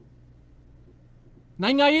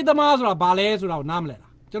နိုင်ငံရေးသမားဆိုတာဘာလဲဆိုတာကိုနားမလဲတာ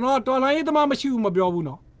ကျွန်တော်တော်လှန်ရေးသမားမရှိဘူးမပြောဘူး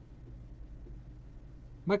နော်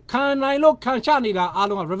မခံနိုင်လို့ခံချနေတာအား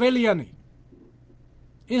လုံးက rebellion နေ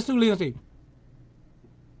insulin တွေ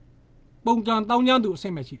ပုံကံတောင်းကျမ်းသူအဆ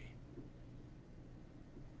င့်ပဲရှိတယ်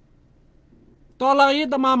တော်လှန်ရေး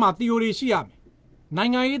သမားမှာ theory ရှိရမယ်နို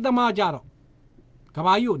င်ငံရေးသမားကြတော့က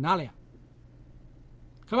ဘာကြီးကိုနားလဲရ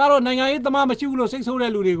ခင်ဗျားတို့နိုင်ငံရေးသမားမရှိဘူးလို့စိတ်ဆိုး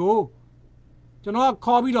တဲ့လူတွေကိုကျွန်တော်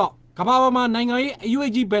ခေါ်ပြီးတော့ကဘာပေါ်မှာနိုင်ငံရေးအ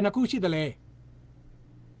ရွေးကြီးဘယ်နှခုရှိတယ်လဲ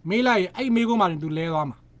မေးလိုက်ရင်အဲ့မေးခွန်းမှသူလဲသွား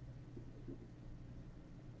မှာ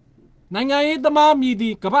နိုင်ငံရေးသမားမြည်ဒီ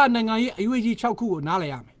ကမ္ဘာနိုင်ငံရေးအရွေးကြီး6ခုကိုနားလ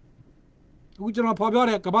ည်ရမယ်အခုကျွန်တော်ဖော်ပြော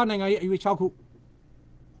တဲ့ကမ္ဘာနိုင်ငံရေးအရွေး6ခု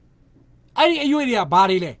အဲ့ဒီအရွေးတွေကဘာ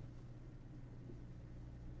တွေလဲ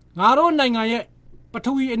ငါတို့နိုင်ငံရဲ့ပထ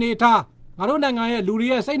ဝီအနေအထားင ငါတို့နိုင်ငံရဲ့လူတွေ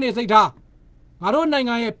ရဲ့စိတ်နဲ့စိတ်ထားငါတို့နိုင်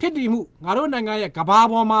ငံရဲ့ဖြစ်တည်မှုငါတို့နိုင်ငံရဲ့ကဘာ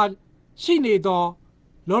ပေါ်မှာရှိနေသော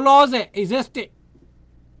လောလောဆယ် existing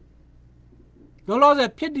လောလောဆယ်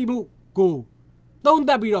ဖြစ်တည်မှုကိုသုံးသ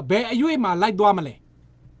ပ်ပြီးတော့ဘယ်အရွေ့မှာလိုက်သွားမလဲ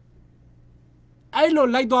အဲ့လို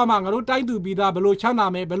လိုက်သွားမှငါတို့တိုင်းသူပြည်သားဘယ်လိုချမ်းသာ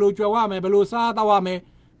မယ်ဘယ်လိုကြွယ်ဝမယ်ဘယ်လိုစားသောက်ရမယ်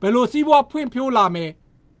ဘယ်လိုစီးပွားဖွံ့ဖြိုးလာမယ်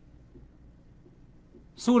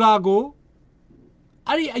ဆိုတာကို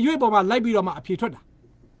အဲ့ဒီအရွေ့ပေါ်မှာလိုက်ပြီးတော့မှအဖြေထွက်တာ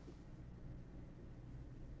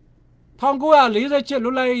1948လွ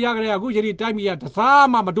တ်လပ်ရေးရကြတဲ့အခုချိန်ဒီတိုင်းပြည်ကတစား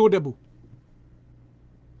မှမတိုးတက်ဘူး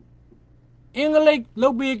အင်္ဂလိပ်လု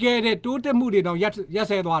တ်ပေးခဲ့တဲ့တိုးတက်မှုတွေတော့ရက်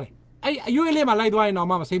ဆဲသွားတယ်အဲ့အရွေ့လေးမှလိုက်သွားရင်တော့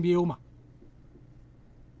မှမစိမ်ပြေဦးမှာ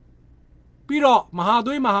ပြီးတော့မဟာ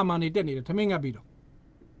သွေးမဟာမာန်တွေတက်နေတယ်ထမင်းငတ်ပြီးတော့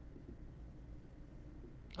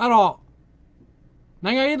အဲ့တော့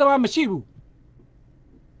နိုင်ငံရေးသမားမရှိဘူး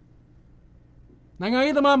နိုင်ငံ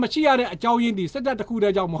ရေးသမားမရှိရတဲ့အကြောင်းရင်းဒီစစ်တပ်တစ်ခုတ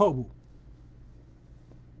ည်းကြောင့်မဟုတ်ဘူး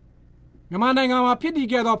မြန်မာနိုင်ငံမှာဖြစ်တည်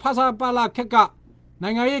ခဲ့သောဖဆပါလာခက်က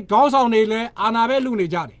နိုင်ငံရေးခေါင်းဆောင်တွေလည်းအာဏာပဲလူနေ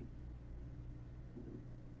ကြတယ်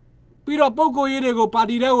ပြီးတော့ပုဂ္ဂိုလ်ရေးတွေကိုပါ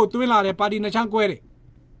တီတွေကိုတွင်းလာတယ်ပါတီနှစ်ချမ်းကွဲတယ်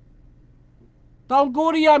တောင်ကို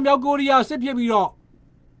ရီးယားမြောက်ကိုရီးယားစစ်ဖြစ်ပြီးတော့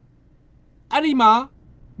အဲ့ဒီမှာ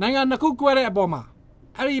နိုင်ငံနှစ်ခုကွဲတဲ့အပေါ်မှာ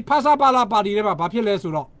အဲ့ဒီဖဆပါလာပါတီတွေမှာဘာဖြစ်လဲ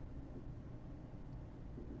ဆိုတော့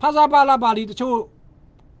ဖဆပါလာပါတီတချို့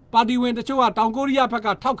ပါတီဝင်တချို့ကတောင်ကိုရီးယားဘက်က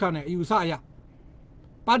ထောက်ခံတယ်အယူဆအရ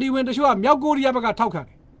ပါတီဝင်တချို့ကမြောက်ကိုရီးယားဘက်ကထောက်ခံတ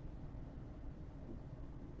ယ်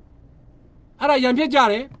အဲ့ဒါရန်ဖြစ်ကြ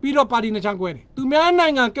တယ်ပြီးတော့ပါတီနှစ်ချမ်းကွဲတယ်သူများနို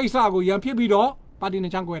င်ငံကိစ္စကိုရန်ဖြစ်ပြီးတော့ပါတီနှ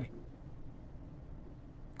စ်ချမ်းကွဲတယ်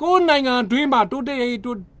ကိုယ်နိုင်ငံတွင်းမှာတိုးတက်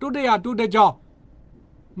ကြောင်း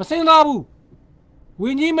မစင်သားဘူးဝ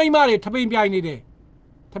င်းကြီးမိမတွေထပိန်ပြိုင်နေတယ်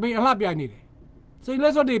ထပိန်အလှပြိုင်နေတယ်စိတ်လ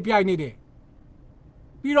က်စွပ်တွေပြိုင်နေတယ်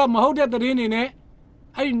ပြီးတော့မဟုတ်တဲ့သတင်းတွေနဲ့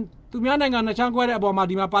အဲ့သူများနိုင်ငံနှစ်ချမ်းကွဲတဲ့အပေါ်မှာ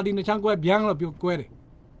ဒီမှာပါတီနှစ်ချမ်းကွဲဗျမ်းလို့ပြောကွဲတယ်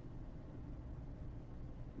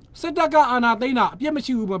စစ်တပ်ကအာဏာသိမ်းတာအပြစ်မ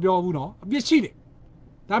ရှိဘူးမပြောဘူးနော်အပြစ်ရှိတယ်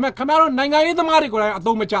ဒါပေမဲ့ခင်ဗျားတို့နိုင်ငံရေးသမားတွေကိုလည်းအ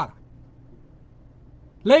သုံးမချတာ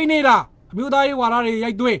လိမ့်နေတာအမျိုးသားရေးဝါဒတွေ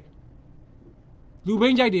ရိုက်သွင်းလူဘိ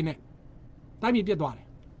န်းကြိုက်တွေနဲ့တိုင်းပြည်ပြတ်သွားတယ်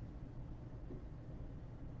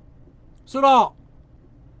ဆိုတော့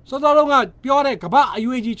စောစောလုံးကပြောတဲ့ကမ္ဘာအ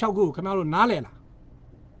ရွေးကြီး6ခုကိုခင်ဗျားတို့နားလည်လား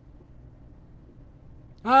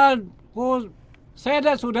ဟိုဆဲ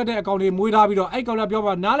တဲ့ဆိုတဲ့အကောင်တွေမွေးထားပြီးတော့အဲ့ကောင်ကပြော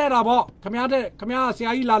ပါနားလဲတာပေါ့ခမရဆ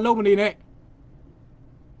ရာကြီးလာလုံးမနေနဲ့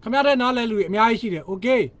ခမရတဲ့နားလဲလူတွေအများကြီးရှိတယ်โอเค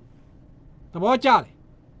သဘောကျတယ်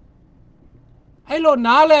အဲ့လို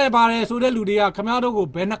နားလဲပါတယ်ဆိုတဲ့လူတွေကခမရတို့ကို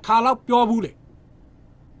ဘယ်နှခါလောက်ပြောဘူးလေ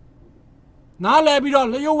နားလဲပြီးတော့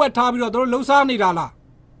လျှို့ဝှက်ထားပြီးတော့တို့လှုပ်ရှားနေတာလား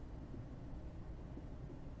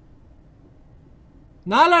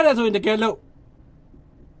နားလဲတယ်ဆိုရင်တကယ်လို့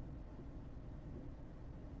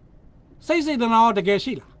စိတ်တနာတော့တကယ်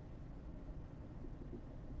ရှိလား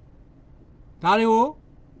ဒါတွေကို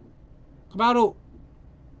ခင်ဗျားတို့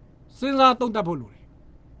စဉ်းစားသုံးသပ်ဖို့လိုတယ်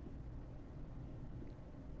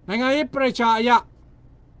နိုင်ငံရေး pressure အရာ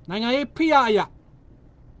နိုင်ငံရေးဖိအားအရာ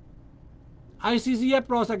iCc ရဲ့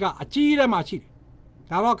process ကအကြီးထဲမှာရှိတယ်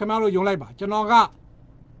ဒါတော့ခင်ဗျားတို့ယုံလိုက်ပါကျွန်တော်က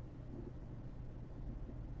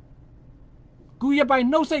ကူရပိုင်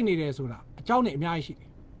နှုတ်ဆက်နေတယ်ဆိုတာအကြောင်းနဲ့အများကြီးရှိတ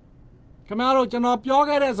ယ်ခင်ဗျားတို့ကျွန်တော်ပြော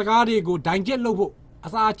ခဲ့တဲ့စကားတွေကိုဒိုင်ကျက်လုပ်ဖို့အ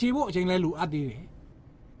စာချေဖို့အချိန်လဲလိုအပ်သေးတယ်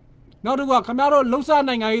နောက်တစ်ခုကခင်ဗျားတို့လှုပ်ရှား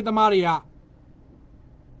နိုင်ငံရေးသမားတွေက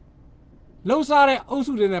လှုပ်ရှားတဲ့အုပ်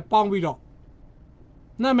စုတွေနဲ့ပေါင်းပြီးတော့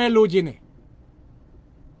နှံ့မဲ့လိုချင်တယ်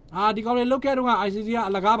ဒီကောင်တွေလုတ်ခဲ့တော့က iCc က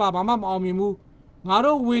အလကားပါဘာမှမအောင်မြင်ဘူးငါ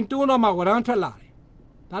တို့ဝင်တွန်းတော့မှဝရမ်းထွက်လာတယ်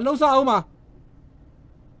ဒါလှုပ်ရှားအောင်ပါ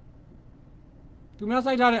သူများ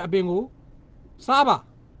စိုက်ထားတဲ့အပင်ကိုစားပါ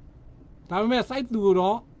ဒါပေမဲ့စိုက်သူ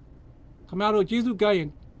တော့ခင်ဗျားတို့ကျေးဇူးကရင်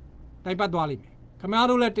တိုက်ပတ်သွားလိမ့်မယ်ခင်ဗျား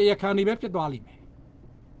တို့လည်းတရားခံနေပဲဖြစ်သွားလိမ့်မယ်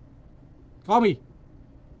ကောင်းပြီ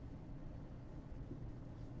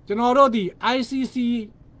ကျွန်တော်တို့ဒီ iCc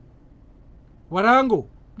ဝရမ်းကို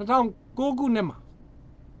2009ခုနှစ်မှာ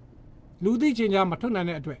လူသိချင်းကြားမထွက်နိုင်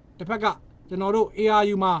တဲ့အတွက်တစ်ဖက်ကကျွန်တော်တို့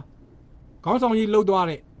ARU မှာခေါင်းဆောင်ကြီးလှုပ်သွား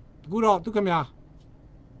တဲ့အခုတော့သူခင်ဗျာ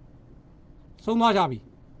ဆုံးသွားကြပြီ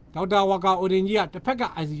ဒေါက်တာဝါကာအိုဒင်ကြီးကတစ်ဖက်က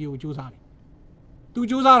iCc ကိုစူးစမ်းတယ်သူ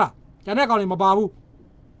စူးစမ်းတာကျန်တဲ့ကောင်တွေမပါဘူး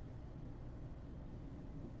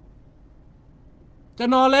ကျွန်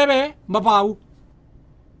တော်လည်းပဲမပါဘူး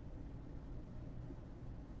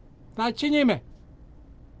ဒါချင်းချင်းပဲ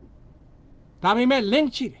ဒါပေမဲ့ link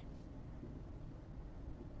ရှိတယ်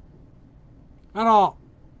အဲ့တော့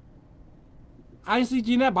iCc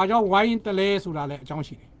နဲ့ဘာကြောင့်ဝိုင်းတလဲဆိုတာလည်းအကြောင်း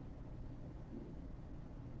ရှိတယ်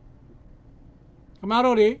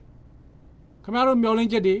ခင်ဗျားတို့မျောလ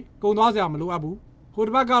င်းချက်တွေကုန်သွားစရာမလိုအပ်ဘူးဟိုတ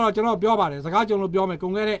စ်ပတ်ကတော့ကျွန်တော်ပြောပါတယ်စကားကြုံလို့ပြောမယ်ကု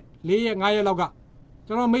န်ခဲ့တဲ့4ရက်5ရက်လောက်ကကျ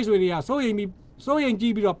ကျွန်တော်မိတ်ဆွေတွေကစိုးရိမ်ကြ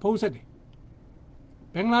ည့်ပြီးတော့ဖုံးဆက်တယ်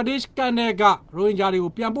ဘင်္ဂလားဒေ့ရှ်ကနေကရိုဟင်ဂျာတွေ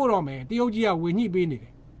ကိုပြန်ပို့တော့မယ်တရုတ်ကြီးကဝင်ညှိပေးနေတ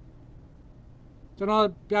ယ်ကျွန်တော်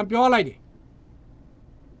ပြန်ပြောလိုက်တယ်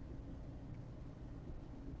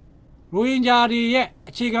ရိုဟင်ဂျာတွေရဲ့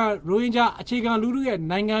အခြေခံလူထုရဲ့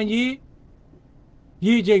နိုင်ငံရေး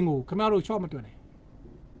ရေချိန်ကိုခင်ဗျားတို့ချော့မတွက်နဲ့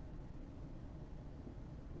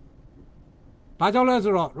ဘာကြောင့်လဲ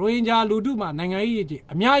ဆိုတော့ရိုဟင်ဂျာလူထုမှာနိုင်ငံရေးရေချိန်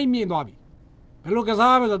အများကြီးမြင့်သွားပြီဘယ်လိုက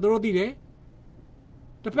စားရမလဲဆိုတော့တို့သိတယ်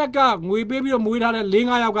တစ်ဖက်ကငွေပေးပြီးတော့မွေးထားတဲ့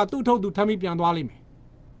4-5 ယောက်ကသူ့ထုတ်သူထမ်းပြီးပြန်သွားလိမ့်မယ်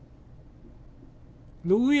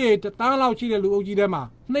လူဦးရေတန်းလောက်ရှိတဲ့လူအုပ်ကြီးထဲမှာ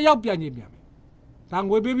2 ယောက်ပြန်မယ်ဒါ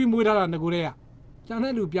ငွေပေးပြီးမွေးထားတာငကိုတဲ့ကကျန်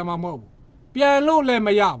တဲ့လူပြန်မှာမဟုတ်ဘူးပြန်လို့လည်းမ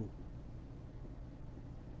ရဘူး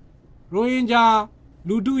ရိုဟင်ဂျာ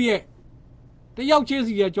လူထုရဲ့တယောက်ချင်း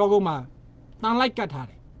စီရဲ့ကြောကုန်းမှာတန်လိုက်ကတ်ထား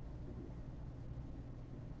တယ်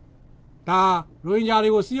ဒါရိုဟင်ဂျာတွေ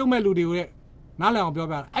ကိုစီးရုံမဲ့လူတွေကိုနားလည်အောင်ပြော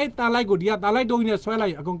ပြတာအဲ့တန်လိုက်ကိုဒီကတန်လိုက်တုံးကြီးနဲ့ဆွဲလို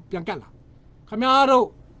က်ရင်အကုန်ပြန်ကတ်လာခမားတို့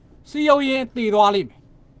စီးရုံရင်တည်သွားလိမ့်မယ်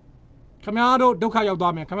ခမားတို့ဒုက္ခရောက်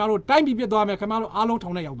သွားမယ်ခမားတို့တိုင်းပြည်ပြစ်သွားမယ်ခမားတို့အားလုံးထော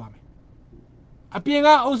င်ထဲရောက်သွားမယ်အပြင်က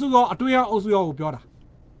အုပ်စုရောအတွင်းကအုပ်စုရောကိုပြောတာ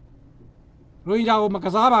ရိုဟင်ဂျာကိုမက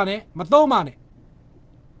စားပါနဲ့မသုံးပါနဲ့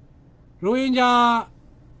ရိုဟင်ဂျာ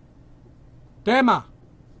တဲမှာ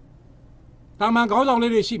တာမန်ခေါင်းဆောင်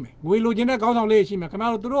လေးတွေရှိမယ်ငွေလိုချင်တဲ့ခေါင်းဆောင်လေးတွေရှိမယ်ခင်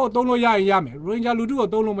ဗျားတို့သူတို့ကိုသုံးလို့ရရင်ရမယ်ရိုဟင်ဂျာလူထုကို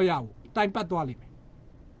သုံးလို့မရဘူးတိုင်ပတ်သွားလိမ့်မယ်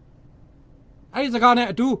အဲ့ဒီစကားနဲ့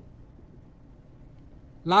အတူ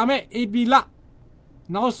လာမယ့် AP လ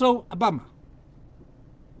နောက်ဆုံးအပတ်မှာ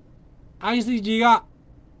iCc က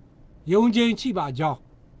ယုံကြည်ချိပါကြောင်း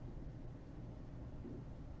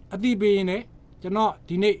အသိပေးရင်လည်းကျွန်တော်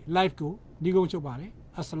ဒီနေ့ live ကိုဒီကုန်းချုပ်ပါတယ်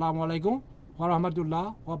အစ္စလာမ်အလိုင်ကွမ်ဝါရဟ်မတုလာ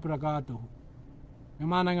ဝဘရကာတူမြ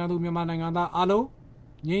န်မာနိုင်ငံသူမြန်မာနိုင်ငံသားအားလုံး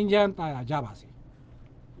ငြိမ်းချမ်းသာယာကြပါစေ